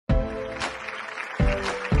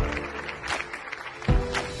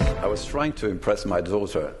was trying to impress my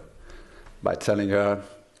daughter by telling her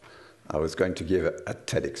I was going to give a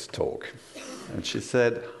TEDx talk. And she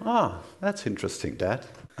said, that's interesting, Dad.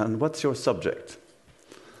 And what's your subject?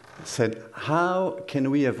 I said, how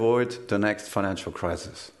can we avoid the next financial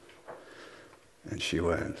crisis? And she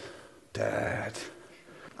went, Dad,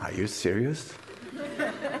 are you serious?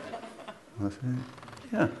 I said,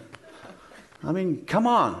 yeah. I mean, come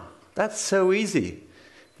on, that's so easy.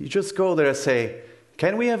 You just go there and say,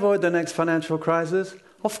 can we avoid the next financial crisis?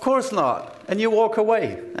 Of course not. And you walk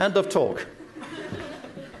away. End of talk.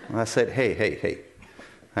 And I said, hey,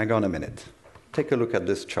 hang on a minute. Take a look at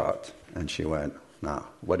this chart. And she went, now,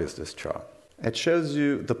 what is this chart? It shows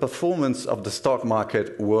you the performance of the stock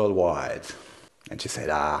market worldwide. And she said,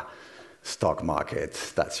 stock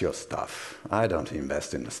market, that's your stuff. I don't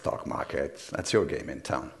invest in the stock market. That's your game in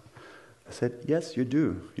town. I said, yes, you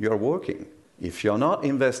do. You're working. If you're not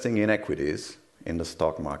investing in equities in the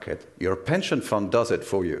stock market, your pension fund does it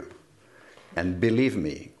for you. And believe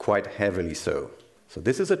me, quite heavily so. So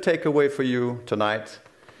this is a takeaway for you tonight.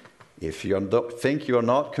 If you think you're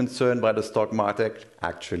not concerned by the stock market,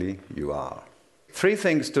 actually you are. 3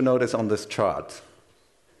 things to notice on this chart.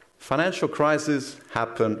 Financial crises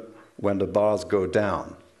happen when the bars go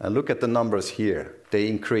down. And look at the numbers here. They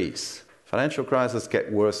increase. Financial crises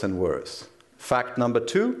get worse and worse. Fact number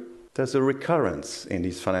 2, there's a recurrence in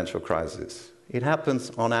these financial crises. It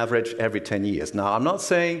happens on average every 10 years. Now, I'm not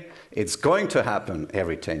saying it's going to happen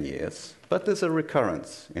every 10 years, but there's a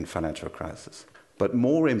recurrence in financial crises. But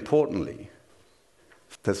more importantly,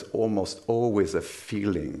 there's almost always a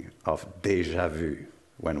feeling of déjà vu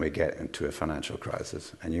when we get into a financial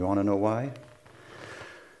crisis. And you want to know why?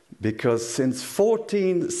 Because since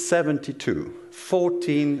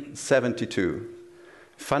 1472,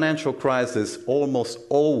 financial crises almost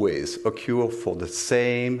always occur for the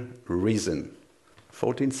same reason.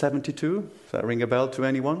 1472? Does that ring a bell to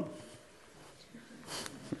anyone?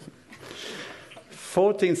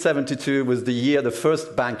 1472 was the year the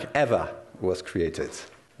first bank ever was created.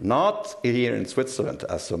 Not here in Switzerland,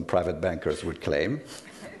 as some private bankers would claim.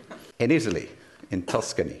 In Italy, in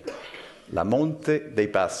Tuscany. La Monte dei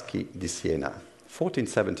Paschi di Siena,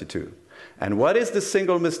 1472. And what is the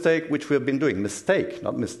single mistake which we have been doing? Mistake,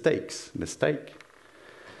 not mistakes. Mistake.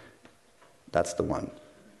 That's the one.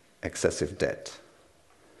 Excessive debt.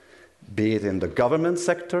 Be it in the government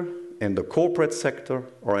sector, in the corporate sector,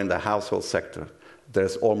 or in the household sector,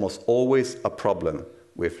 there's almost always a problem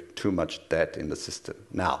with too much debt in the system.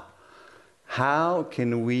 Now, how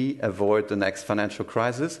can we avoid the next financial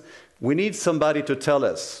crisis? We need somebody to tell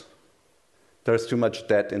us there's too much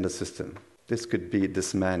debt in the system. This could be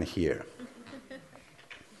this man here.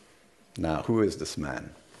 Now, who is this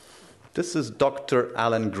man? This is Dr.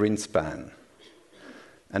 Alan Greenspan.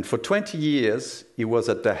 And for 20 years, he was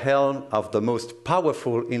at the helm of the most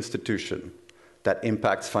powerful institution that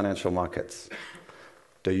impacts financial markets,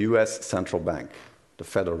 the US Central Bank, the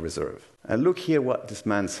Federal Reserve. And look here what this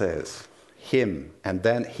man says. Him, and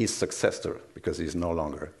then his successor, because he's no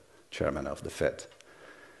longer chairman of the Fed.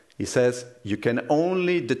 He says, you can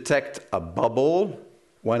only detect a bubble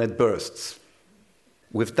when it bursts.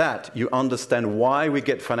 With that, you understand why we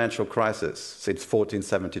get financial crises since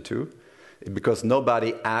 1472, because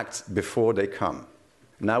nobody acts before they come.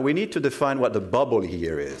 Now we need to define what the bubble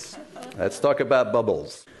here is. Let's talk about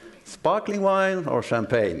bubbles. Sparkling wine or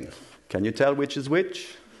champagne? Can you tell which is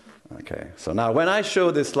which? Okay, so now when I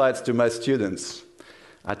show these slides to my students,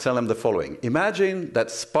 I tell them the following. Imagine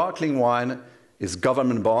that sparkling wine is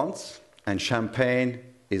government bonds and champagne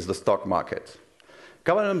is the stock market.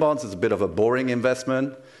 Government bonds is a bit of a boring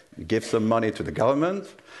investment. You give some money to the government,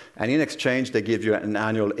 and in exchange, they give you an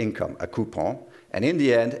annual income, a coupon. And in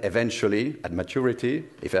the end, eventually, at maturity,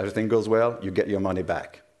 if everything goes well, you get your money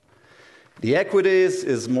back. The equities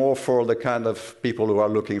is more for the kind of people who are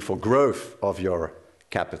looking for growth of your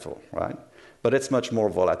capital, right? But it's much more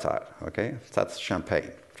volatile, okay? That's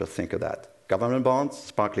champagne. Just think of that. Government bonds,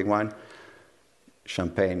 sparkling wine,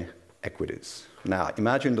 champagne, equities. Now,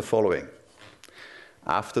 imagine the following.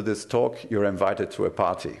 After this talk, you're invited to a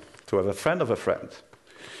party, to have a friend of a friend.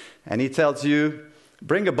 And he tells you,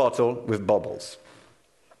 bring a bottle with bubbles.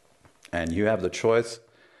 And you have the choice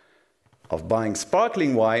of buying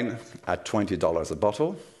sparkling wine at $20 a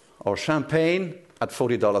bottle or champagne at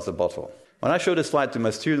 $40 a bottle. When I show this slide to my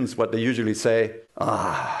students, what they usually say,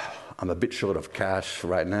 I'm a bit short of cash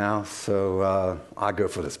right now, so I go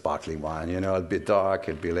for the sparkling wine. You know, it'll be dark,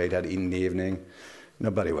 it'll be late in the evening.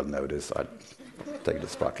 Nobody will notice. I'd take the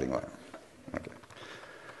sparkling wine.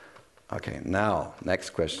 Okay, now, next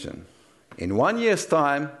question. In 1 year's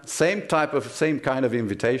time, same kind of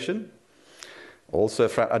invitation, Also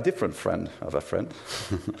a different friend of a friend.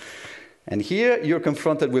 And here you're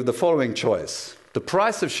confronted with the following choice. The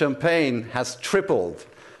price of champagne has tripled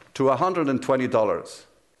to $120.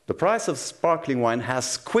 The price of sparkling wine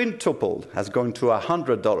has quintupled, has gone to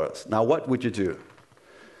 $100. Now what would you do?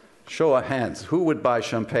 Show of hands. Who would buy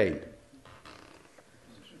champagne?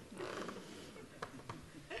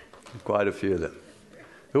 Quite a few of them.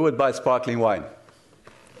 Who would buy sparkling wine?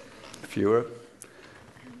 Fewer.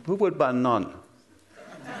 Who would buy none?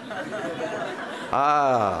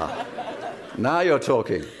 Ah, now you're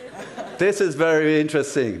talking. This is very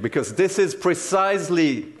interesting because this is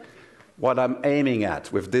precisely what I'm aiming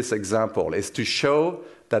at with this example, is to show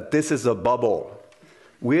that this is a bubble.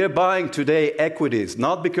 We're buying today equities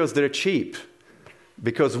not because they're cheap,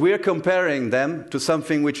 because we're comparing them to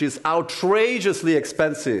something which is outrageously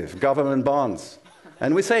expensive, government bonds.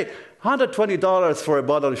 And we say, $120 for a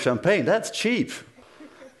bottle of champagne, that's cheap,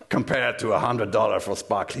 compared to $100 for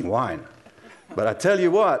sparkling wine. But I tell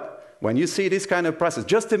you what, when you see these kind of prices,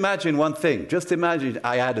 just imagine one thing. Just imagine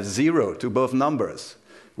I add a zero to both numbers.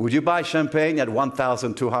 Would you buy champagne at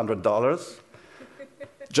 $1,200?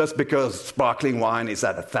 Just because sparkling wine is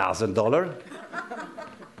at $1,000?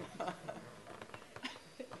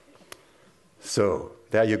 So,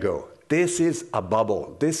 there you go. This is a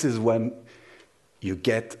bubble. This is when you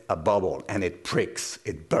get a bubble and it pricks,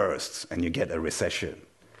 it bursts, and you get a recession.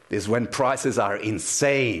 This is when prices are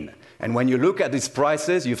insane. And when you look at these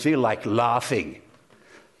prices, you feel like laughing.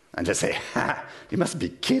 And just say, ha, you must be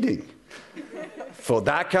kidding. For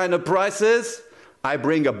that kind of prices, I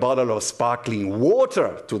bring a bottle of sparkling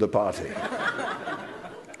water to the party.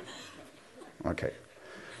 Okay.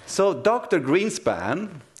 So Dr.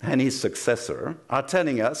 Greenspan and his successor are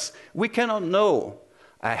telling us we cannot know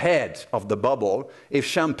ahead of the bubble if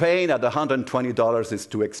champagne at $120 is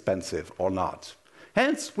too expensive or not.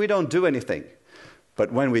 Hence, we don't do anything.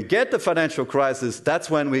 But when we get the financial crisis, that's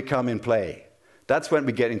when we come in play. That's when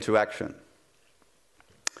we get into action.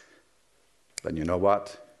 But you know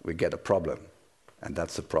what? We get a problem. And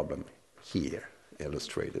that's the problem here,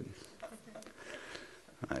 illustrated.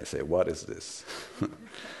 I say, what is this?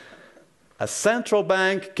 A central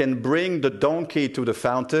bank can bring the donkey to the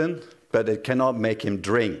fountain, but it cannot make him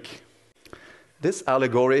drink. This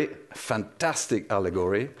allegory, fantastic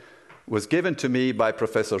allegory, was given to me by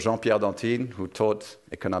Professor Jean-Pierre Dantine, who taught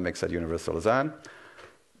economics at University of Lausanne,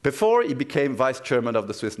 before he became vice chairman of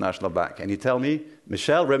the Swiss National Bank. And he told me,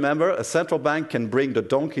 Michel, remember, a central bank can bring the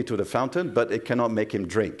donkey to the fountain, but it cannot make him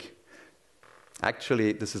drink.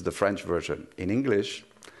 Actually, this is the French version. In English,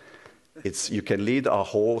 it's you can lead a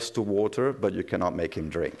horse to water, but you cannot make him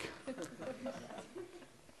drink.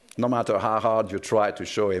 No matter how hard you try to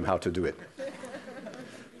show him how to do it.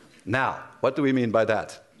 Now, what do we mean by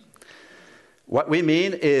that? What we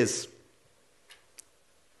mean is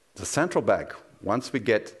the central bank, once we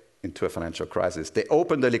get into a financial crisis, they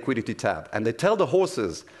open the liquidity tab and they tell the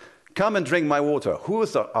horses, come and drink my water. Who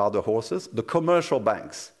are the horses? The commercial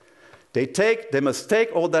banks. They must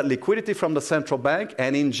take all that liquidity from the central bank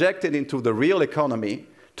and inject it into the real economy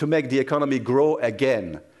to make the economy grow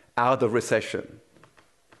again out of recession.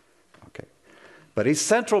 Okay. But if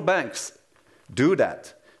central banks do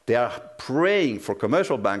that, they are praying for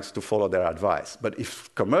commercial banks to follow their advice. But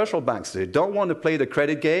if commercial banks, they don't want to play the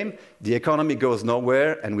credit game, the economy goes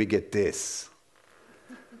nowhere and we get this.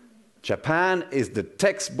 Japan is the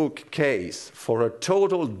textbook case for a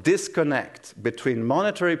total disconnect between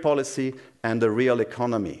monetary policy and the real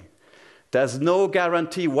economy. There's no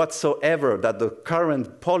guarantee whatsoever that the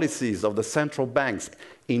current policies of the central banks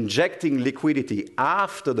injecting liquidity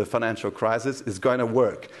after the financial crisis is going to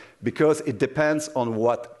work, because it depends on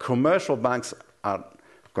what commercial banks are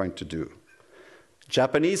going to do.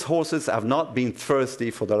 Japanese horses have not been thirsty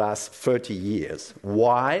for the last 30 years.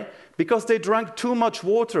 Why? Because they drank too much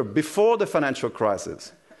water before the financial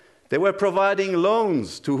crisis. They were providing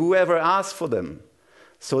loans to whoever asked for them.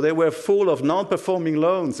 So they were full of non-performing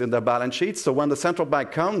loans in their balance sheets. So when the central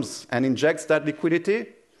bank comes and injects that liquidity,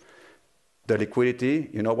 the liquidity,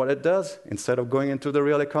 you know what it does? Instead of going into the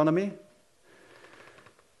real economy,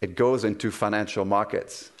 it goes into financial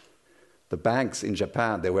markets. The banks in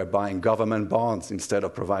Japan, they were buying government bonds instead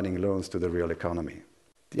of providing loans to the real economy.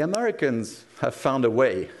 The Americans have found a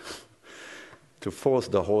way to force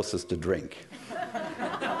the horses to drink.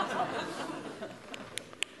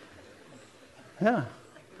 Yeah,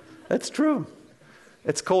 that's true.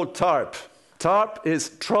 It's called TARP. TARP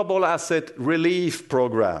is Trouble Asset Relief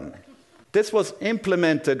Program. This was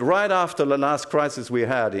implemented right after the last crisis we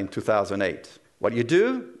had in 2008. What you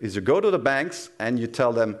do is you go to the banks and you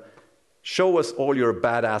tell them, show us all your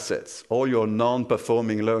bad assets, all your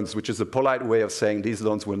non-performing loans, which is a polite way of saying these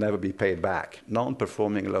loans will never be paid back.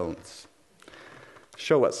 Non-performing loans.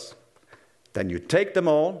 Show us. Then you take them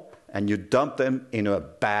all and you dump them in a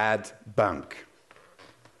bad bank.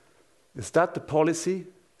 Is that the policy?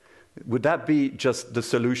 Would that be just the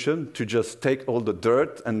solution, to just take all the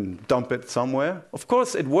dirt and dump it somewhere? Of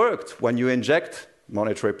course, it worked. When you inject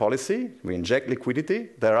monetary policy, we inject liquidity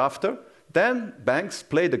thereafter, then banks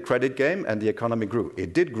played the credit game and the economy grew.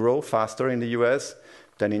 It did grow faster in the US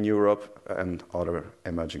than in Europe and other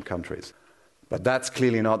emerging countries. But that's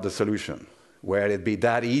clearly not the solution. Where it'd be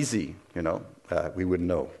that easy, we would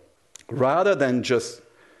know. Rather than just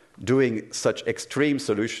doing such extreme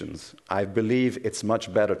solutions, I believe it's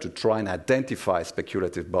much better to try and identify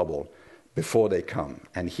speculative bubble before they come.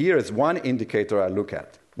 And here is one indicator I look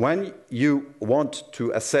at. When you want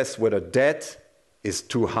to assess whether debt is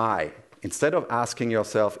too high, instead of asking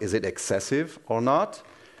yourself, is it excessive or not,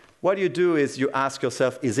 what you do is you ask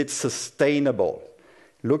yourself, is it sustainable?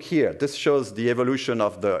 Look here, this shows the evolution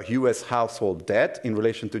of the US household debt in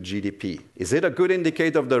relation to GDP. Is it a good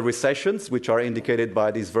indicator of the recessions, which are indicated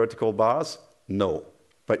by these vertical bars? No.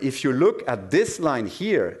 But if you look at this line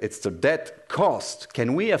here, it's the debt cost.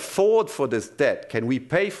 Can we afford for this debt? Can we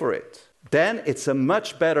pay for it? Then it's a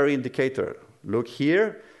much better indicator. Look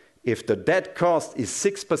here, if the debt cost is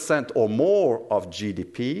 6% or more of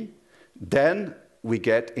GDP, then we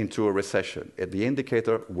get into a recession. The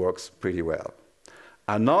indicator works pretty well.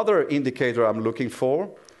 Another indicator I'm looking for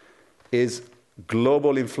is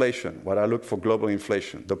global inflation, what I look for global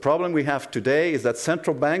inflation. The problem we have today is that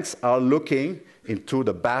central banks are looking into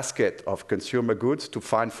the basket of consumer goods to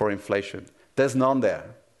find for inflation. There's none there.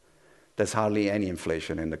 There's hardly any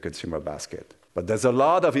inflation in the consumer basket. But there's a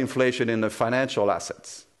lot of inflation in the financial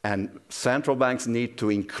assets. And central banks need to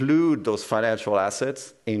include those financial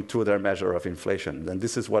assets into their measure of inflation. And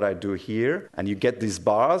this is what I do here. And you get these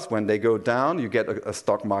bars. When they go down, you get a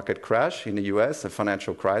stock market crash in the US, a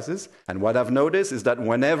financial crisis. And what I've noticed is that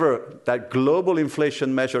whenever that global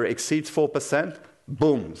inflation measure exceeds 4%,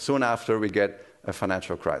 boom, soon after we get a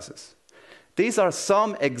financial crisis. These are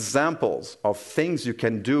some examples of things you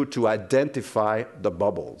can do to identify the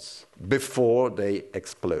bubbles before they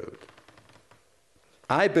explode.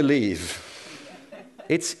 I believe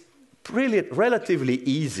it's really relatively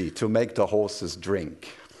easy to make the horses drink.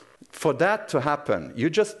 For that to happen, you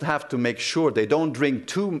just have to make sure they don't drink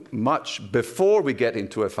too much before we get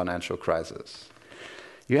into a financial crisis.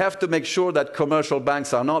 You have to make sure that commercial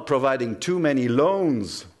banks are not providing too many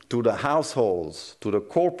loans to the households, to the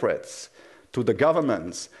corporates, to the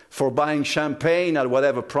governments, for buying champagne at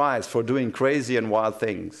whatever price, for doing crazy and wild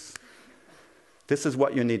things. This is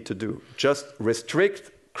what you need to do. Just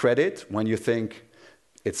restrict credit when you think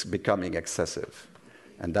it's becoming excessive.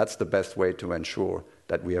 And that's the best way to ensure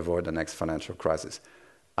that we avoid the next financial crisis.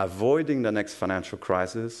 Avoiding the next financial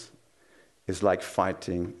crisis is like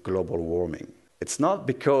fighting global warming. It's not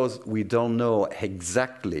because we don't know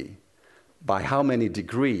exactly by how many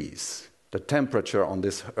degrees the temperature on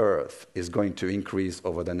this earth is going to increase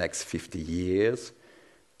over the next 50 years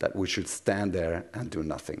that we should stand there and do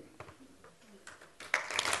nothing.